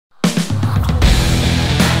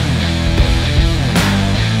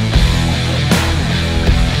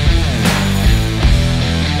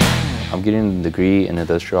degree in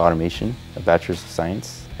Industrial Automation, a Bachelor's of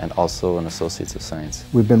Science, and also an Associate's of Science.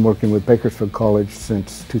 We've been working with Bakersfield College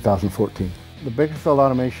since 2014. The Bakersfield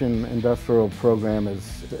Automation Industrial Program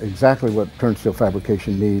is exactly what turnstile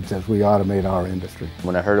fabrication needs as we automate our industry.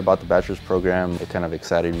 When I heard about the bachelor's program, it kind of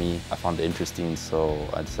excited me. I found it interesting, so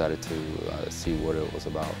I decided to see what it was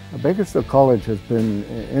about. Bakersfield College has been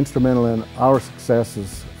instrumental in our success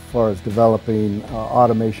as far as developing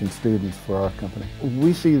automation students for our company.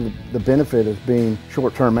 We see the benefit as being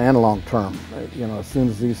short-term and long-term. You know, as soon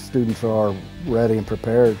as these students are ready and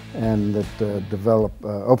prepared and that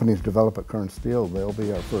openings develop at Current Steel, they'll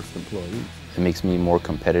be our first employees. It makes me more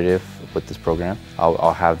competitive with this program.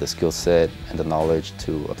 I'll have the skill set and the knowledge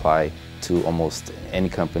to apply to almost any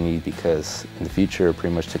company, because in the future,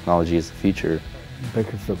 pretty much technology is the future.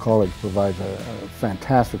 Bakersfield College provides a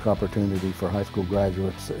fantastic opportunity for high school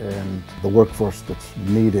graduates and the workforce that's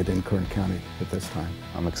needed in Kern County at this time.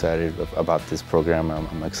 I'm excited about this program.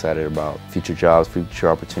 I'm excited about future jobs, future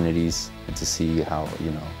opportunities, and to see how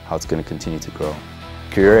it's going to continue to grow.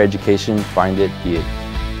 Career education, find it, be it.